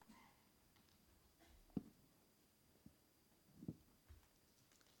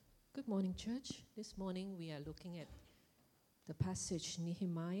Good morning, church. This morning we are looking at the passage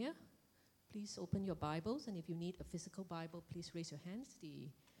Nehemiah. Please open your Bibles, and if you need a physical Bible, please raise your hands. The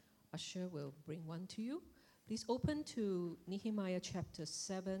usher will bring one to you. Please open to Nehemiah chapter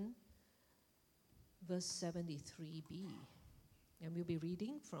 7, verse 73b. And we'll be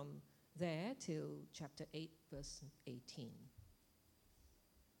reading from there till chapter 8, verse 18.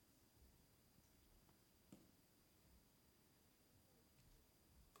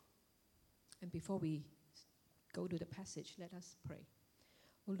 And before we go to the passage, let us pray.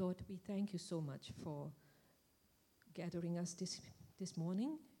 Oh Lord, we thank you so much for gathering us this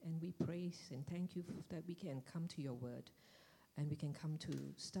morning, and we praise and thank you that we can come to your word, and we can come to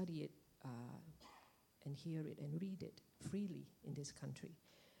study it and hear it and read it freely in this country.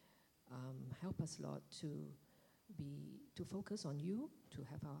 Help us, Lord, to focus on you, to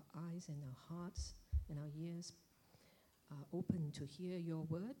have our eyes and our hearts and our ears open to hear your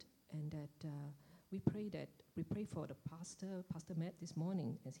word. And that we pray for the Pastor Matt this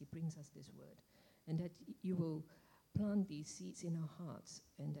morning as he brings us this word, and that you will plant these seeds in our hearts,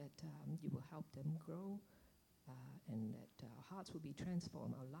 and that you will help them grow, and that our hearts will be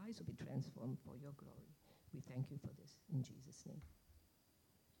transformed, our lives will be transformed for your glory. We thank you for this in Jesus' name.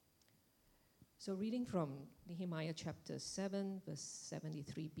 So reading from Nehemiah chapter 7, verse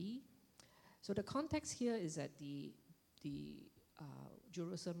 73b. So the context here is that the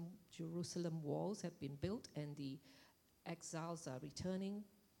Jerusalem walls have been built, and the exiles are returning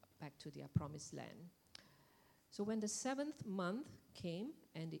back to their promised land. So when the 7th month came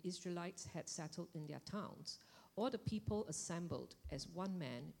and the Israelites had settled in their towns, all the people assembled as one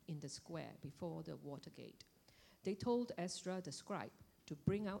man in the square before the water gate. They told Ezra the scribe to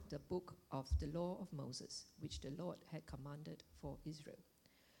bring out the book of the law of Moses, which the Lord had commanded for Israel.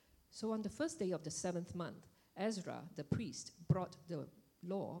 So on the first day of the 7th month, Ezra, the priest, brought the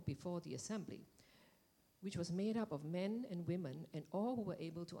law before the assembly, which was made up of men and women and all who were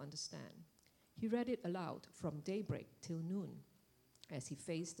able to understand. He read it aloud from daybreak till noon as he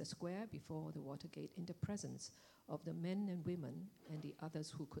faced the square before the water gate in the presence of the men and women and the others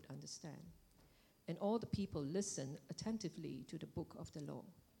who could understand. And all the people listened attentively to the book of the law.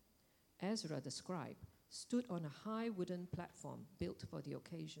 Ezra, the scribe, stood on a high wooden platform built for the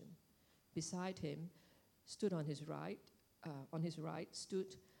occasion. Beside him, on his right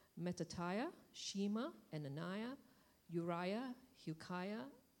stood Mattithiah, Shema, Ananiah, Uriah, Hilkiah,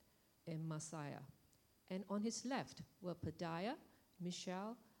 and Maaseiah. And on his left were Pedaiah,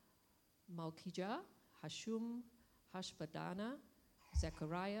 Mishael, Malchijah, Hashum, Hashbaddanah,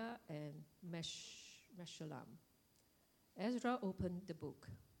 Zechariah, and Meshullam. Ezra opened the book.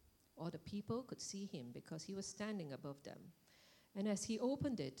 All the people could see him because he was standing above them. And as he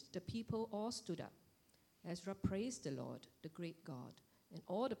opened it, the people all stood up. Ezra praised the Lord, the great God, and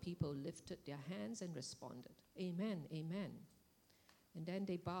all the people lifted their hands and responded, Amen, Amen. And then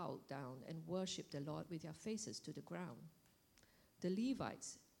they bowed down and worshipped the Lord with their faces to the ground. The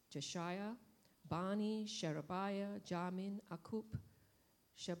Levites, Jeshiah, Bani, Sherebiah, Jamin, Akub,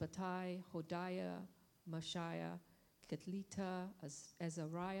 Shabbatai, Hodiah, Mashiah, Kethlita,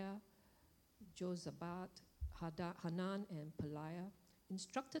 Azariah, Jozabad, Hanan, and Peliah,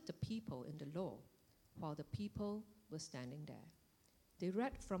 instructed the people in the law, while the people were standing there. They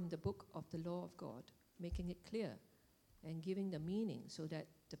read from the book of the law of God, making it clear and giving the meaning so that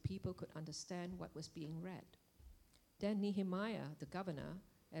the people could understand what was being read. Then Nehemiah, the governor,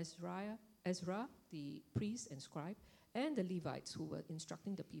 Ezra, the priest and scribe, and the Levites who were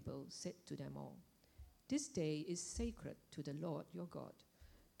instructing the people said to them all, This day is sacred to the Lord your God.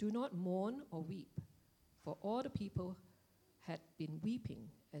 Do not mourn or weep, for all the people had been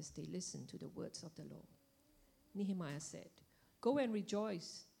weeping as they listened to the words of the law. Nehemiah said, Go and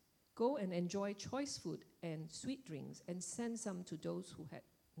rejoice. Go and enjoy choice food and sweet drinks, and send some to those who had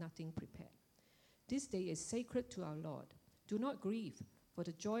nothing prepared. This day is sacred to our Lord. Do not grieve, for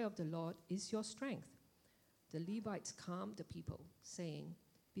the joy of the Lord is your strength. The Levites calmed the people, saying,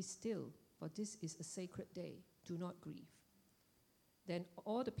 Be still, for this is a sacred day. Do not grieve. Then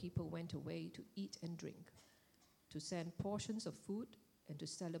all the people went away to eat and drink, to send portions of food, and to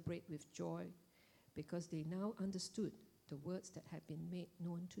celebrate with joy, because they now understood the words that had been made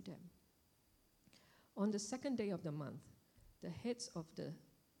known to them. On the second day of the month, the heads of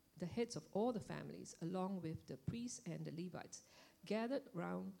all the families, along with the priests and the Levites, gathered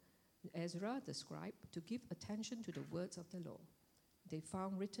round Ezra the scribe to give attention to the words of the law. They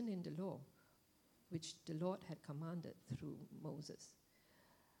found written in the law, which the Lord had commanded through Moses,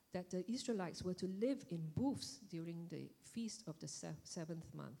 that the Israelites were to live in booths during the feast of the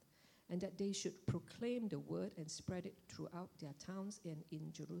 7th month, and that they should proclaim the word and spread it throughout their towns and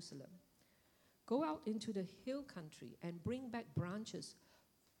in Jerusalem. Go out into the hill country and bring back branches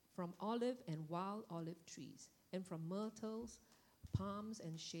from olive and wild olive trees, and from myrtles, palms,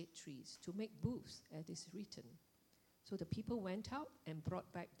 and shade trees, to make booths, as is written. So the people went out and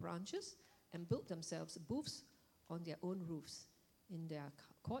brought back branches and built themselves booths on their own roofs, in their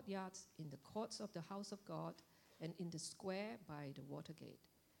courtyards, in the courts of the house of God, and in the square by the water gate,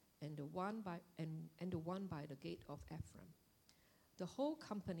 and the one by the gate of Ephraim. The whole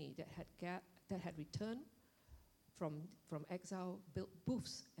company that had returned from exile built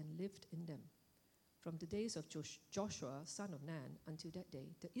booths and lived in them. From the days of Joshua, son of Nun, until that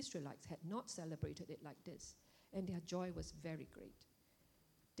day, the Israelites had not celebrated it like this, and their joy was very great.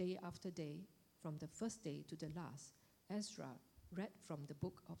 Day after day, from the first day to the last, Ezra read from the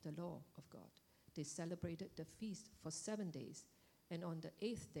book of the law of God. They celebrated the feast for 7 days, and on the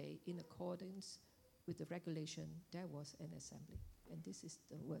 8th day, in accordance with the regulation, there was an assembly. And this is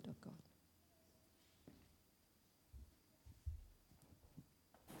the word of God.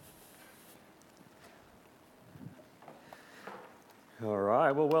 All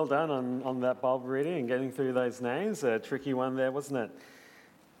right, well done on that Bible reading and getting through those names. A tricky one there, wasn't it?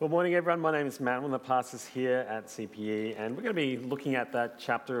 Good morning, everyone. My name is Matt. I'm one of the pastors here at CPE, and we're going to be looking at that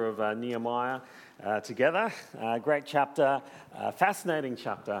chapter of Nehemiah together. Great chapter, fascinating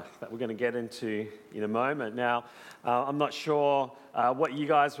chapter that we're going to get into in a moment. Now, I'm not sure what you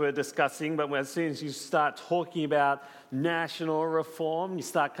guys were discussing, but as soon as you start talking about national reform, you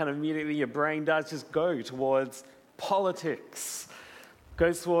start kind of immediately, your brain does just go towards politics.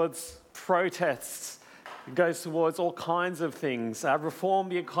 Goes towards protests, it goes towards all kinds of things, reform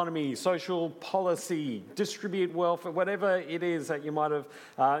the economy, social policy, distribute welfare, whatever it is that you might have,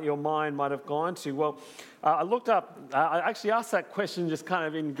 your mind might have gone to. Well, I looked up, I actually asked that question just kind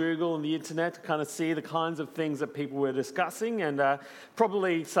of in Google and the internet to kind of see the kinds of things that people were discussing, and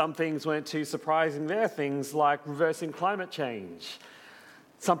probably some things weren't too surprising there, things like reversing climate change.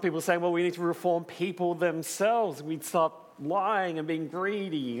 Some people saying, well, we need to reform people themselves. We'd stop lying and being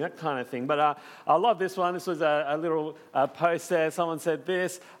greedy, that kind of thing. But I love this one. This was a little post there. Someone said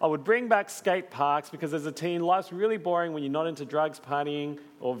this: I would bring back skate parks because as a teen, life's really boring when you're not into drugs, partying,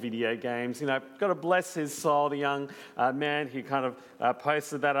 or video games. You know, got to bless his soul, the young man who kind of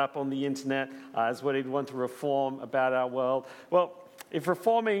posted that up on the internet as what he'd want to reform about our world. Well, if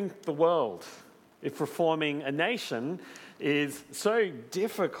reforming the world, if reforming a nation is so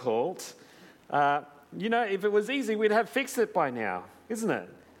difficult, if it was easy, we'd have fixed it by now, isn't it?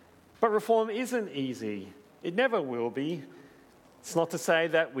 But reform isn't easy. It never will be. It's not to say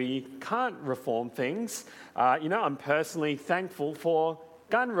that we can't reform things. I'm personally thankful for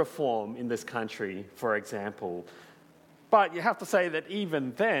gun reform in this country, for example. But you have to say that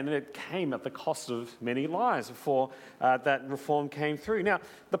even then, it came at the cost of many lives before that reform came through. Now,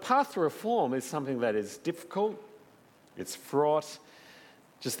 the path to reform is something that is difficult. It's fraught.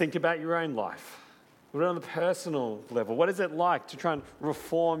 Just think about your own life. But on the personal level, what is it like to try and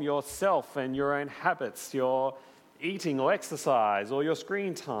reform yourself and your own habits, your eating or exercise or your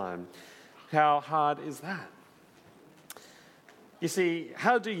screen time? How hard is that? You see,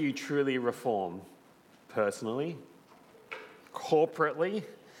 how do you truly reform? Personally? Corporately?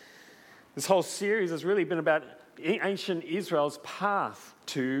 This whole series has really been about ancient Israel's path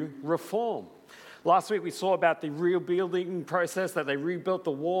to reform. Last week we saw about the rebuilding process, that they rebuilt the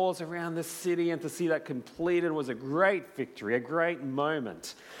walls around the city, and to see that completed was a great victory, a great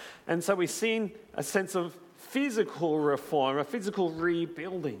moment. And so we've seen a sense of physical reform, a physical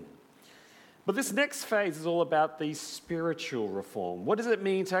rebuilding. But this next phase is all about the spiritual reform. What does it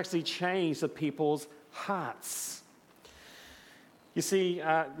mean to actually change the people's hearts? You see,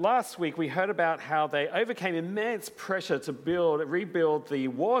 last week we heard about how they overcame immense pressure to rebuild the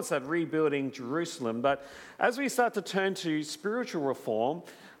walls that rebuilding Jerusalem. But as we start to turn to spiritual reform,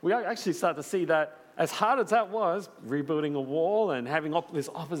 we actually start to see that as hard as that was, rebuilding a wall and having this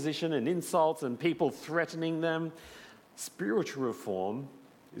opposition and insults and people threatening them, spiritual reform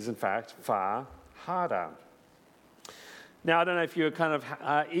is in fact far harder. Now, I don't know if you're kind of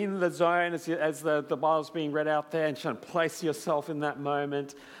in the zone as the Bible's being read out there and trying to place yourself in that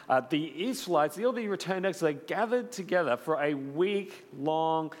moment. The Israelites, all the returned exiles, they gathered together for a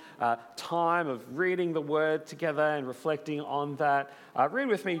week-long time of reading the Word together and reflecting on that. Read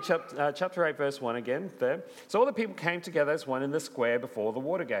with me chapter 8, verse 1 again there. So all the people came together as one in the square before the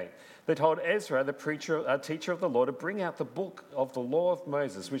water gate. They told Ezra, the teacher of the law, to bring out the book of the law of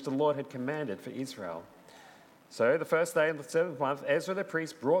Moses, which the Lord had commanded for Israel. So the first day of the 7th month, Ezra the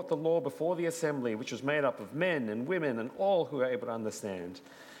priest brought the law before the assembly, which was made up of men and women and all who were able to understand.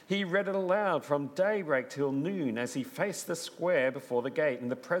 He read it aloud from daybreak till noon as he faced the square before the gate in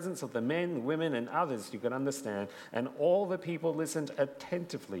the presence of the men, women, and others who could understand. And all the people listened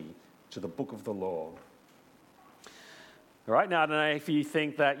attentively to the book of the law. All right, now I don't know if you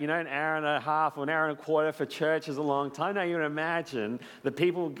think that, an hour and a half or an hour and a quarter for church is a long time. Now you can imagine the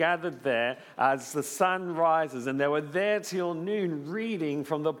people gathered there as the sun rises, and they were there till noon reading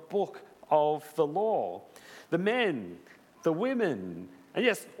from the book of the law. The men, the women, and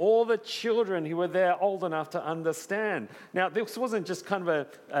yes, all the children who were there old enough to understand. Now, this wasn't just kind of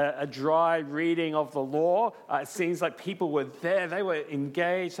a dry reading of the law. It seems like people were there. They were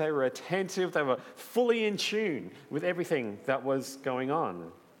engaged. They were attentive. They were fully in tune with everything that was going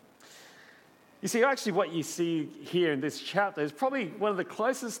on. You see, actually what you see here in this chapter is probably one of the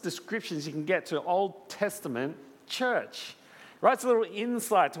closest descriptions you can get to Old Testament church. Right, it's a little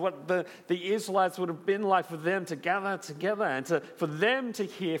insight to what the Israelites would have been like for them to gather together and for them to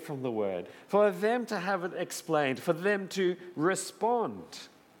hear from the word, for them to have it explained, for them to respond.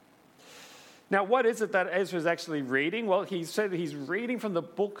 Now, what is it that Ezra is actually reading? Well, he said that he's reading from the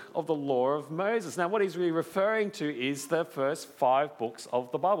book of the law of Moses. Now, what he's really referring to is the first 5 books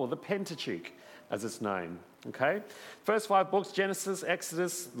of the Bible, the Pentateuch, as it's known. Okay? First 5 books, Genesis,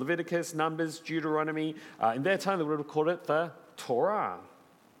 Exodus, Leviticus, Numbers, Deuteronomy. In their time, they would have called it the Torah.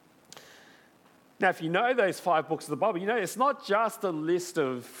 Now, if you know those 5 books of the Bible, it's not just a list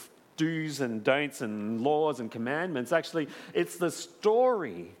of do's and don'ts and laws and commandments. Actually, it's the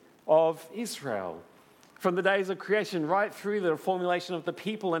story of Israel from the days of creation right through the formulation of the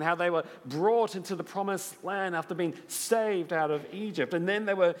people and how they were brought into the promised land after being saved out of Egypt. And then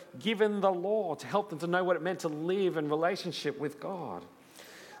they were given the law to help them to know what it meant to live in relationship with God.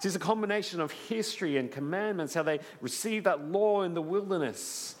 So it's a combination of history and commandments, how they received that law in the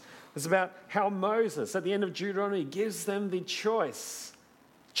wilderness. It's about how Moses, at the end of Deuteronomy, gives them the choice.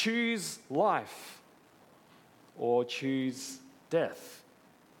 Choose life or choose death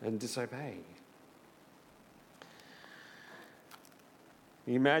and disobey.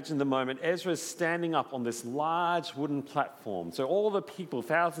 You imagine the moment Ezra is standing up on this large wooden platform, so all the people,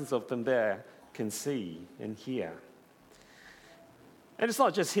 thousands of them there, can see and hear. And it's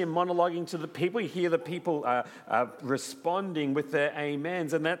not just him monologuing to the people. You hear the people responding with their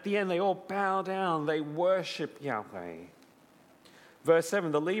amens. And at the end, they all bow down. They worship Yahweh. Verse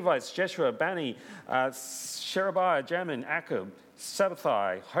 7, the Levites, Jeshua, Bani, Sherebiah, Jamin, Akub,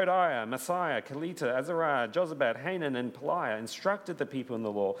 Sabbathai, Hodiah, Messiah, Kelita, Azariah, Jozabad, Hanan, and Peliah instructed the people in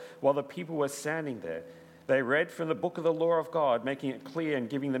the law while the people were standing there. They read from the book of the law of God, making it clear and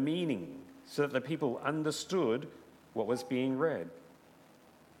giving the meaning so that the people understood what was being read.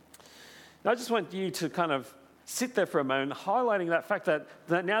 Now, I just want you to kind of sit there for a moment, highlighting that fact that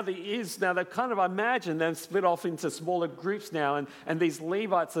now they've kind of, I imagine, they've split off into smaller groups now, and these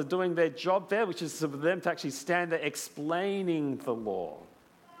Levites are doing their job there, which is for them to actually stand there explaining the law,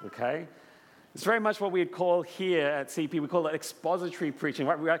 okay? It's very much what we'd call here at CP, we call it expository preaching,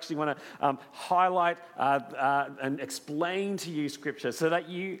 right? We actually want to highlight and explain to you Scripture so that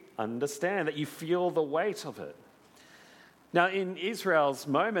you understand, that you feel the weight of it. Now, in Israel's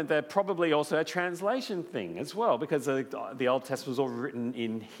moment, they're probably also a translation thing as well, because the Old Testament was all written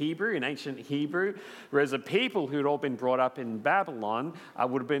in Hebrew, in ancient Hebrew, whereas the people who had all been brought up in Babylon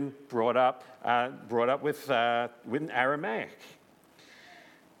would have been brought up with Aramaic.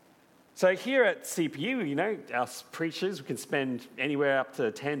 So here at CPU, our preachers, we can spend anywhere up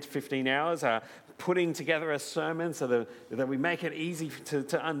to 10 to 15 hours putting together a sermon so that we make it easy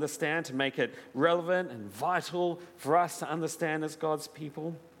to understand, to make it relevant and vital for us to understand as God's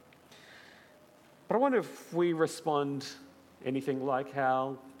people. But I wonder if we respond anything like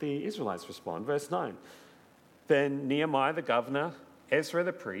how the Israelites respond. Verse 9. Then Nehemiah the governor, Ezra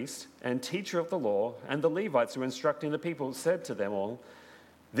the priest, and teacher of the law, and the Levites who were instructing the people said to them all,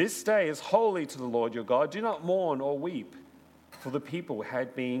 "This day is holy to the Lord your God. Do not mourn or weep." For the people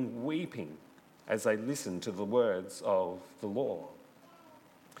had been weeping as they listened to the words of the law.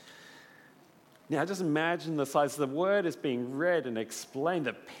 Now, just imagine the size. The word is being read and explained.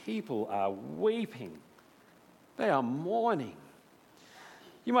 The people are weeping. They are mourning.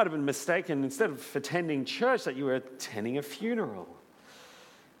 You might have been mistaken, instead of attending church, that you were attending a funeral.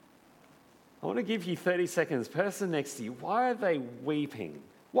 I want to give you 30 seconds. Person next to you, why are they weeping?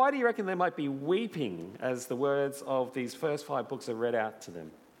 Why do you reckon they might be weeping as the words of these first 5 books are read out to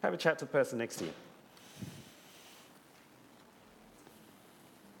them? Have a chat to the person next to you.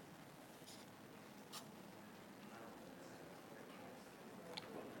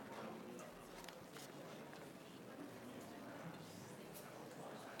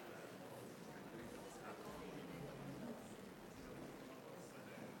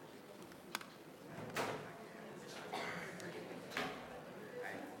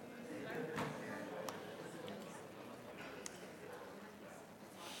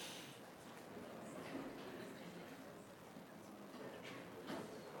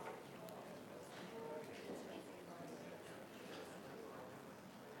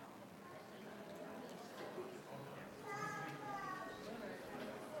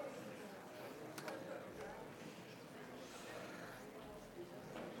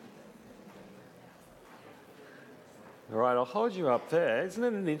 All right, I'll hold you up there. Isn't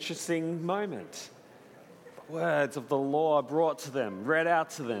it an interesting moment? The words of the law are brought to them, read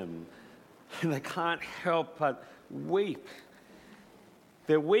out to them, and they can't help but weep.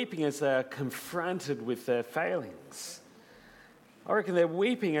 They're weeping as they're confronted with their failings. I reckon they're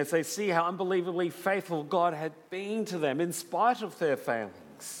weeping as they see how unbelievably faithful God had been to them in spite of their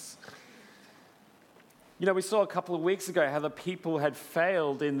failings. You know, we saw a couple of weeks ago how the people had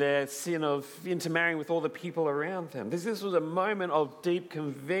failed in their sin of intermarrying with all the people around them. This was a moment of deep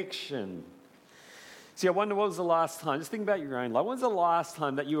conviction. See, I wonder what was the last time, just think about your own life. When was the last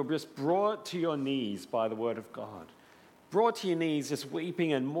time that you were just brought to your knees by the word of God? Brought to your knees just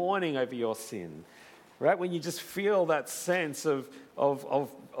weeping and mourning over your sin, right? When you just feel that sense of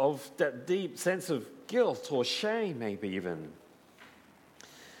that deep sense of guilt or shame, maybe even.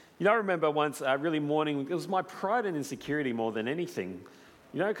 You know, I remember once really mourning, it was my pride and insecurity more than anything.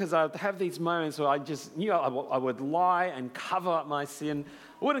 You know, because I'd have these moments where I just knew I would lie and cover up my sin.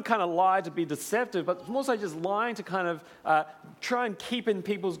 I wouldn't kind of lie to be deceptive, but more so just lying to kind of try and keep in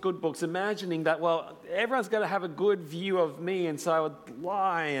people's good books, imagining that, well, everyone's going to have a good view of me, and so I would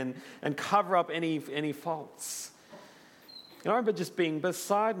lie and cover up any faults. And I remember just being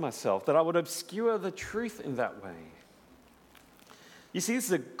beside myself, that I would obscure the truth in that way. You see, this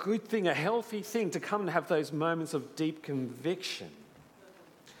is a good thing, a healthy thing to come and have those moments of deep conviction.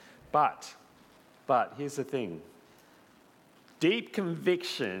 But here's the thing. Deep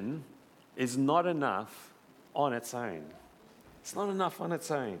conviction is not enough on its own. It's not enough on its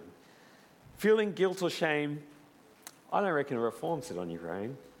own. Feeling guilt or shame, I don't reckon it reforms it on your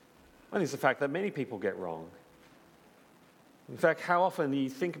own. I think it's the fact that many people get wrong. In fact, how often do you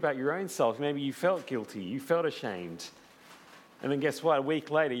think about your own self? Maybe you felt guilty, you felt ashamed. And then guess what? A week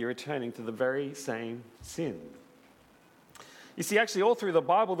later, you're returning to the very same sin. You see, actually, all through the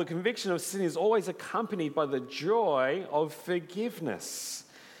Bible, the conviction of sin is always accompanied by the joy of forgiveness.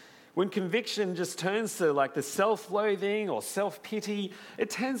 When conviction just turns to like the self-loathing or self-pity, it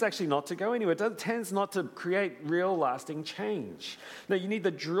tends actually not to go anywhere. It tends not to create real lasting change. No, you need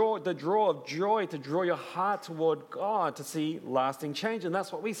the draw of joy to draw your heart toward God to see lasting change. And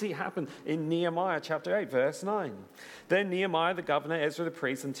that's what we see happen in Nehemiah chapter 8, verse 9. Then Nehemiah, the governor, Ezra the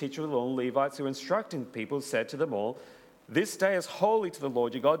priest, and teacher of the law, and Levites who were instructing people said to them all, "This day is holy to the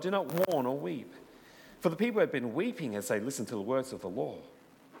Lord your God. Do not mourn or weep." For the people had been weeping as they listened to the words of the law.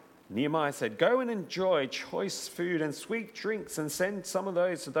 Nehemiah said, "Go and enjoy choice food and sweet drinks, and send some of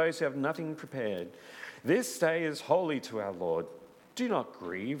those to those who have nothing prepared. This day is holy to our Lord. Do not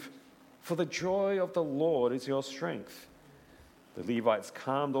grieve, for the joy of the Lord is your strength." The Levites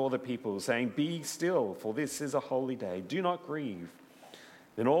calmed all the people, saying, "Be still, for this is a holy day. Do not grieve."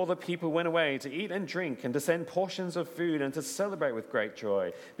 Then all the people went away to eat and drink and to send portions of food and to celebrate with great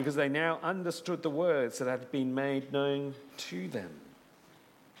joy, because they now understood the words that had been made known to them.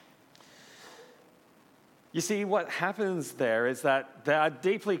 You see, what happens there is that they are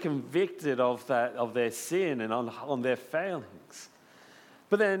deeply convicted of their sin and on their failings.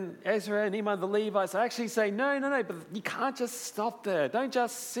 But then Ezra and Nehemiah, the Levites, actually say, no, but you can't just stop there. Don't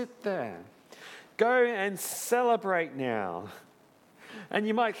just sit there. Go and celebrate now. And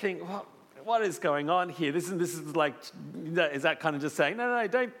you might think, what is going on here? This is like, is that kind of just saying, no,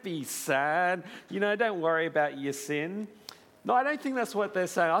 don't be sad. Don't worry about your sin. No, I don't think that's what they're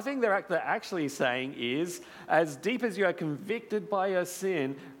saying. I think they're actually saying is, as deep as you are convicted by your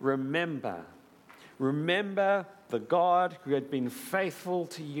sin, remember the God who had been faithful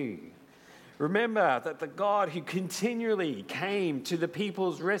to you. Remember that the God who continually came to the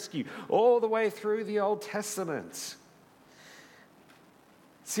people's rescue all the way through the Old Testament.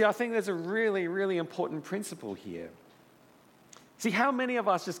 See, I think there's a really, really important principle here. See, how many of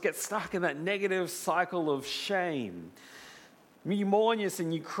us just get stuck in that negative cycle of shame? You mourn your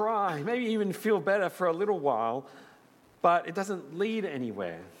sin, you cry, maybe even feel better for a little while, but it doesn't lead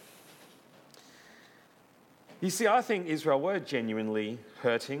anywhere. You see, I think Israel were genuinely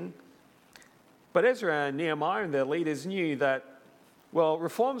hurting, but Ezra and Nehemiah and their leaders knew that,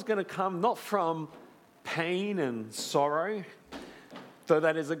 reform's going to come not from pain and sorrow, though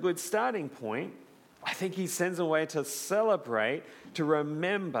that is a good starting point. I think he sends them away to celebrate, to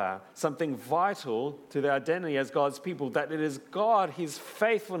remember something vital to their identity as God's people, that it is God, his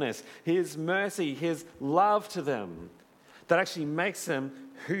faithfulness, his mercy, his love to them that actually makes them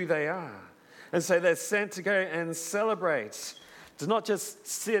who they are. And so they're sent to go and celebrate, to not just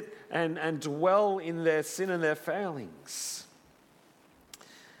sit and dwell in their sin and their failings.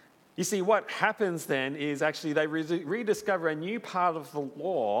 You see, what happens then is actually they rediscover a new part of the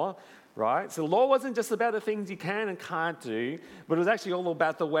law, right? So the law wasn't just about the things you can and can't do, but it was actually all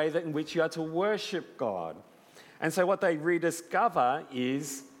about the way in which you are to worship God. And so what they rediscover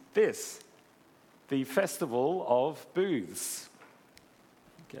is this, the Festival of Booths.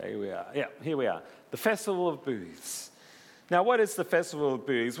 Okay, here we are. The Festival of Booths. Now, what is the Festival of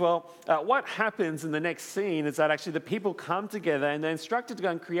Booths? Well, what happens in the next scene is that actually the people come together and they're instructed to go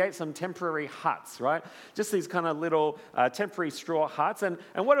and create some temporary huts, right? Just these kind of little temporary straw huts. And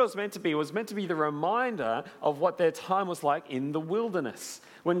what it was meant to be the reminder of what their time was like in the wilderness,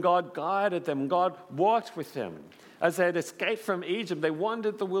 when God guided them, God walked with them. As they had escaped from Egypt, they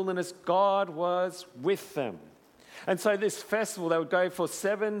wandered the wilderness, God was with them. And so this festival, they would go for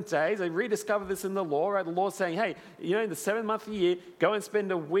 7 days. They rediscover this in the law, right? The law saying, hey, in the 7th month of the year, go and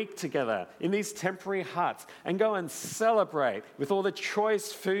spend a week together in these temporary huts and go and celebrate with all the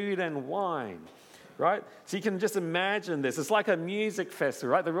choice food and wine, right? So you can just imagine this. It's like a music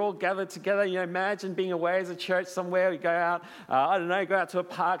festival, right? They're all gathered together. Imagine being away as a church somewhere. We go out, go out to a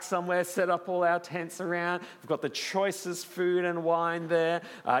park somewhere, set up all our tents around. We've got the choicest food and wine there.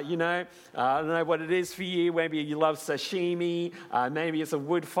 I don't know what it is for you. Maybe you love sashimi. Maybe it's a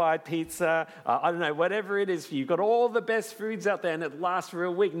wood-fired pizza. I don't know, whatever it is for you. You've got all the best foods out there and it lasts for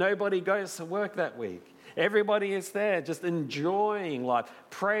a week. Nobody goes to work that week. Everybody is there just enjoying life,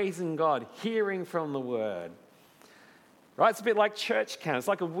 praising God, hearing from the Word. Right? It's a bit like church camp. It's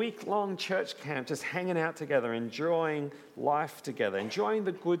like a week-long church camp, just hanging out together, enjoying life together, enjoying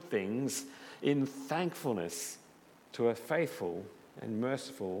the good things in thankfulness to a faithful and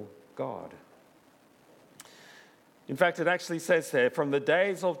merciful God. In fact, it actually says there, from the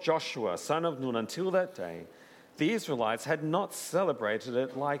days of Joshua, son of Nun, until that day, the Israelites had not celebrated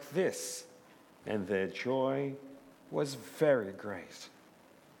it like this, and their joy was very great.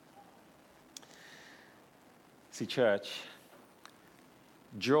 See, church,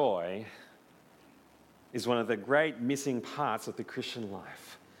 joy is one of the great missing parts of the Christian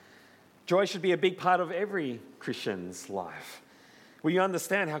life. Joy should be a big part of every Christian's life, where you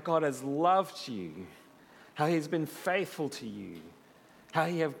understand how God has loved you, how He's been faithful to you, how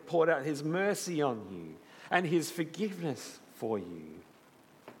He has poured out His mercy on you, and His forgiveness for you.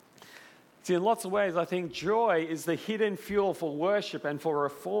 See, in lots of ways, I think joy is the hidden fuel for worship and for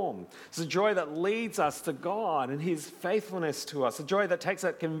reform. It's a joy that leads us to God and His faithfulness to us. A joy that takes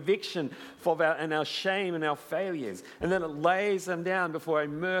that conviction and our shame and our failures, and then it lays them down before a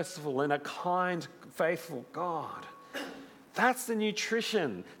merciful and a kind, faithful God. That's the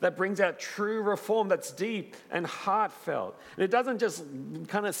nutrition that brings out true reform that's deep and heartfelt. And it doesn't just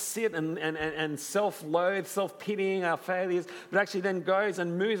kind of sit and self-loathe, self-pitying our failures, but actually then goes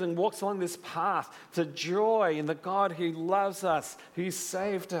and moves and walks along this path to joy in the God who loves us, who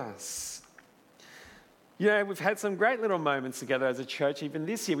saved us. We've had some great little moments together as a church. Even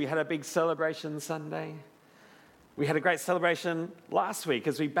this year, we had a big celebration Sunday. We had a great celebration last week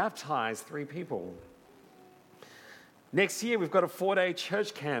as we baptized 3 people. Next year, we've got a 4-day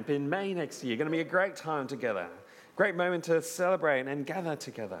church camp in May next year. Going to be a great time together. Great moment to celebrate and gather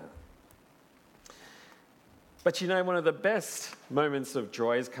together. But one of the best moments of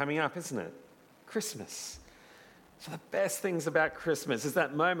joy is coming up, isn't it? Christmas. So the best things about Christmas is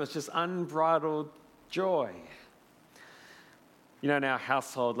that moment, it's just unbridled joy. In our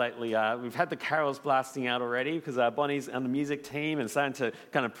household lately, we've had the carols blasting out already because Bonnie's on the music team and starting to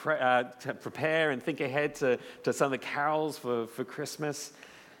kind of to prepare and think ahead to some of the carols for Christmas.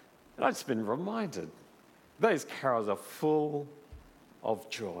 And I've just been reminded, those carols are full of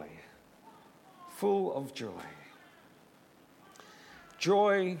joy. Full of joy.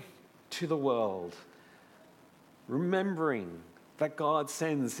 Joy to the world. Remembering that God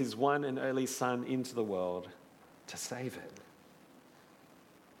sends His one and only Son into the world to save it.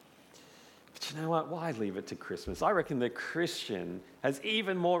 But you know what? Why leave it to Christmas? I reckon the Christian has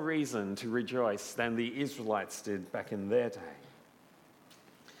even more reason to rejoice than the Israelites did back in their day.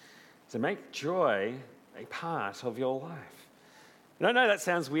 So make joy a part of your life. And I know that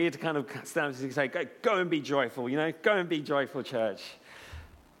sounds weird to kind of stand and say, go and be joyful, go and be joyful, church.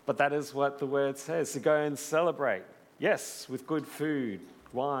 But that is what the word says, to go and celebrate. Yes, with good food,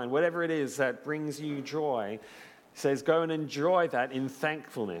 wine, whatever it is that brings you joy. It says go and enjoy that in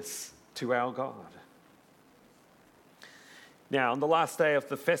thankfulness to our God. Now, on the last day of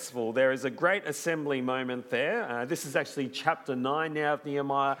the festival, there is a great assembly moment there. This is actually chapter 9 now of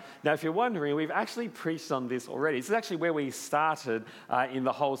Nehemiah. Now, if you're wondering, we've actually preached on this already. This is actually where we started in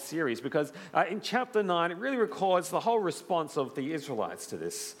the whole series, because in chapter 9, it really records the whole response of the Israelites to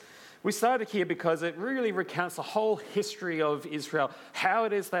this. We started here because it really recounts the whole history of Israel, how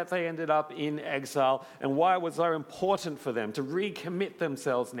it is that they ended up in exile, and why it was so important for them to recommit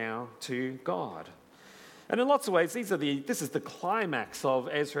themselves now to God. And in lots of ways, this is the climax of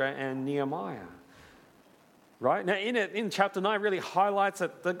Ezra and Nehemiah. right? Now, in chapter 9 really highlights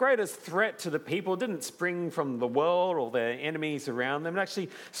that the greatest threat to the people didn't spring from the world or their enemies around them. It actually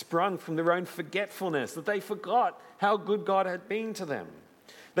sprung from their own forgetfulness, that they forgot how good God had been to them.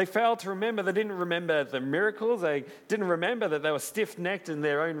 They failed to remember. They didn't remember the miracles. They didn't remember that they were stiff-necked in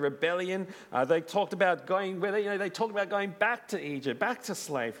their own rebellion. They talked about going back to Egypt, back to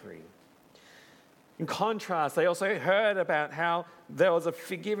slavery. In contrast, they also heard about how there was a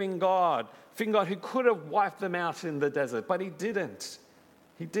forgiving God who could have wiped them out in the desert, but he didn't.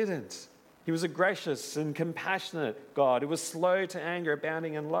 He didn't. He was a gracious and compassionate God who was slow to anger,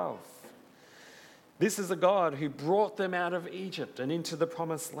 abounding in love. This is a God who brought them out of Egypt and into the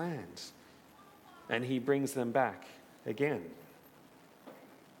promised land, and he brings them back again.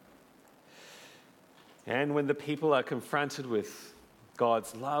 And when the people are confronted with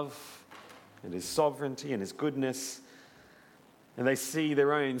God's love and his sovereignty and his goodness, and they see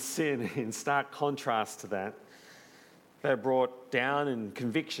their own sin in stark contrast to that, they're brought down in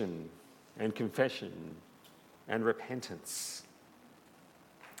conviction and confession and repentance.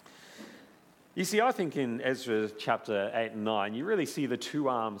 You see, I think in Ezra chapter 8 and 9, you really see the two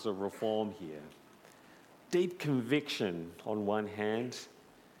arms of reform here. Deep conviction on one hand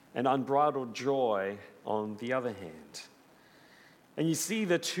and unbridled joy on the other hand. And you see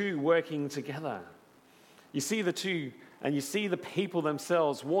the two working together. You see the two, and you see the people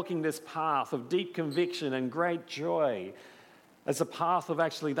themselves walking this path of deep conviction and great joy as a path of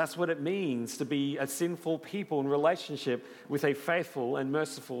actually that's what it means to be a sinful people in relationship with a faithful and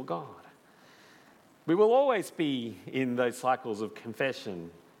merciful God. We will always be in those cycles of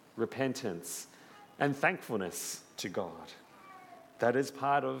confession, repentance, and thankfulness to God. That is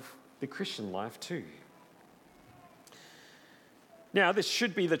part of the Christian life too. Now, this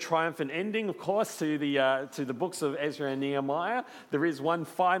should be the triumphant ending, of course, to the books of Ezra and Nehemiah. There is one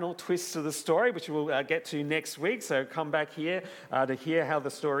final twist to the story, which we'll get to next week, so come back here to hear how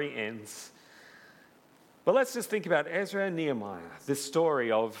the story ends. But let's just think about Ezra and Nehemiah, this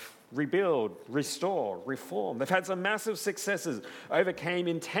story of rebuild, restore, reform. They've had some massive successes, overcame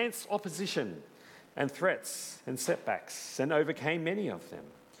intense opposition and threats and setbacks, and overcame many of them.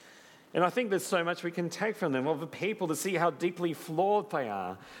 And I think there's so much we can take from them, of the people, to see how deeply flawed they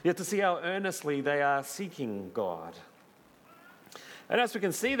are, yet to see how earnestly they are seeking God. And as we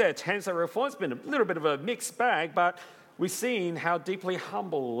can see, their attempts at reform has been a little bit of a mixed bag, but we've seen how deeply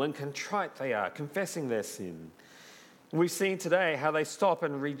humble and contrite they are, confessing their sin. And we've seen today how they stop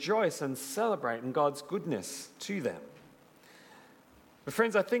and rejoice and celebrate in God's goodness to them. But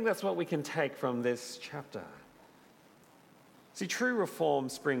friends, I think that's what we can take from this chapter. See, true reform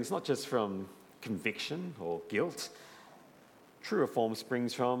springs not just from conviction or guilt. True reform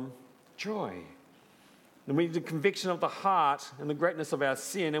springs from joy. And we need the conviction of the heart and the greatness of our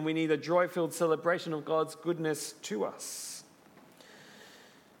sin, and we need a joy-filled celebration of God's goodness to us.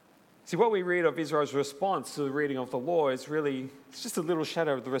 See, what we read of Israel's response to the reading of the law is really, it's just a little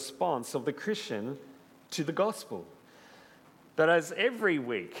shadow of the response of the Christian to the gospel. That as every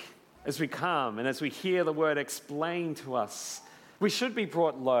week, as we come and as we hear the word explained to us, we should be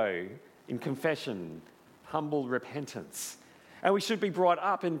brought low in confession, humble repentance. And we should be brought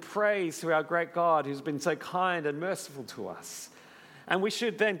up in praise to our great God who's been so kind and merciful to us. And we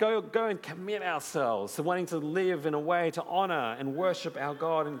should then go and commit ourselves to wanting to live in a way to honor and worship our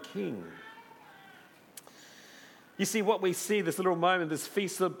God and King. You see, what we see, this little moment, this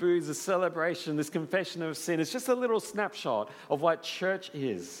Feast of Booths, this celebration, this confession of sin, is just a little snapshot of what church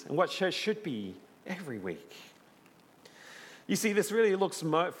is and what church should be every week. You see, this really looks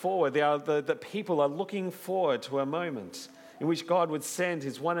forward. The people are looking forward to a moment in which God would send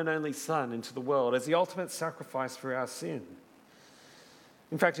his one and only Son into the world as the ultimate sacrifice for our sin.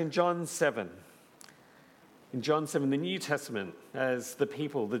 In fact, in John 7, the New Testament, as the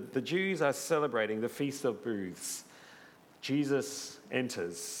people, the Jews are celebrating the Feast of Booths, Jesus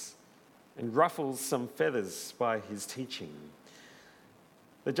enters and ruffles some feathers by his teaching.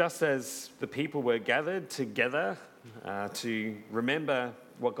 But just as the people were gathered together to remember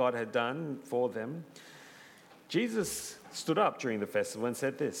what God had done for them, Jesus stood up during the festival and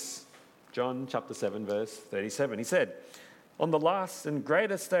said this. John chapter 7, verse 37. He said, "On the last and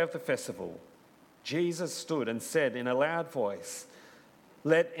greatest day of the festival, Jesus stood and said in a loud voice,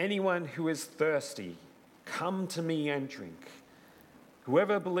 'Let anyone who is thirsty come to me and drink.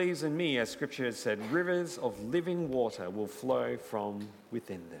 Whoever believes in me,' as Scripture has said, 'rivers of living water will flow from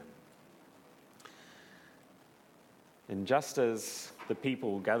within them.'" And just as the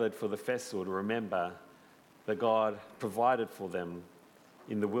people gathered for the festival to remember that God provided for them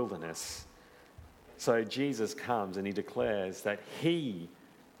in the wilderness, so Jesus comes and he declares that he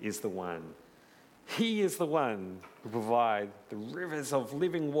is the one. He is the one who provides the rivers of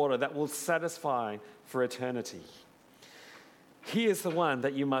living water that will satisfy for eternity. He is the one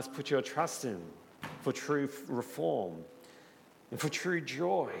that you must put your trust in for true reform and for true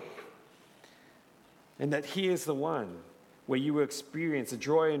joy. And that He is the one where you will experience the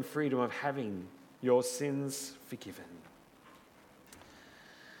joy and freedom of having your sins forgiven.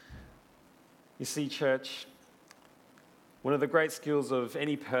 You see, church, one of the great skills of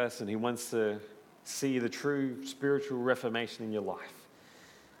any person who wants to see the true spiritual reformation in your life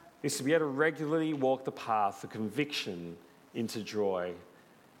is to be able to regularly walk the path of conviction into joy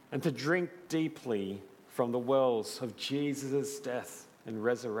and to drink deeply from the wells of Jesus' death and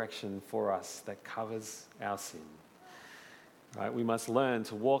resurrection for us that covers our sin. Right? We must learn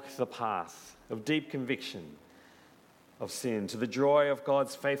to walk the path of deep conviction of sin to the joy of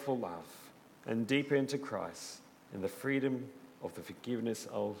God's faithful love and deeper into Christ and the freedom of the forgiveness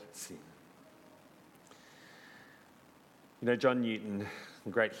of sin. You know, John Newton, a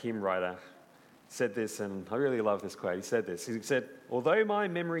great hymn writer, said this, and I really love this quote. He said this. He said, "Although my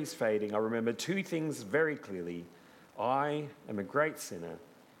memory's fading, I remember two things very clearly. I am a great sinner,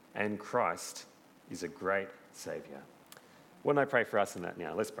 and Christ is a great Saviour." Why don't I pray for us in that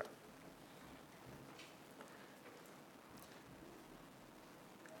now? Let's pray.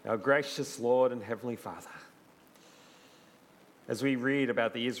 Our gracious Lord and Heavenly Father, as we read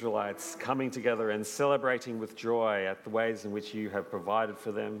about the Israelites coming together and celebrating with joy at the ways in which you have provided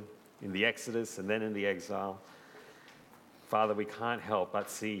for them in the Exodus and then in the exile, Father, we can't help but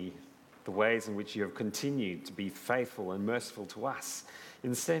see the ways in which you have continued to be faithful and merciful to us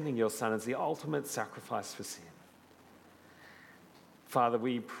in sending your Son as the ultimate sacrifice for sin. Father,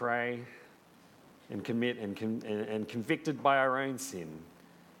 we pray and commit and convicted by our own sin,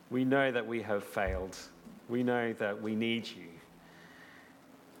 we know that we have failed. We know that we need you.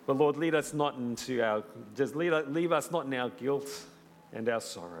 But Lord, leave us not in our guilt and our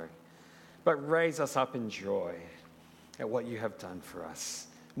sorrow, but raise us up in joy at what you have done for us.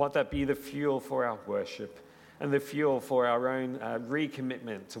 Might that be the fuel for our worship and the fuel for our own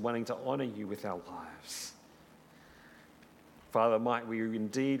recommitment to wanting to honour you with our lives. Father, might we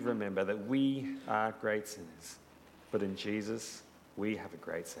indeed remember that we are great sinners, but in Jesus we have a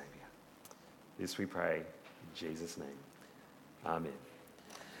great Saviour. This we pray in Jesus' name. Amen.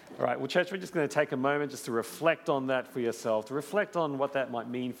 All right, well, church, we're just going to take a moment just to reflect on that for yourself, to reflect on what that might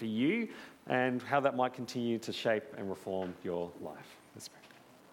mean for you and how that might continue to shape and reform your life. Let's pray.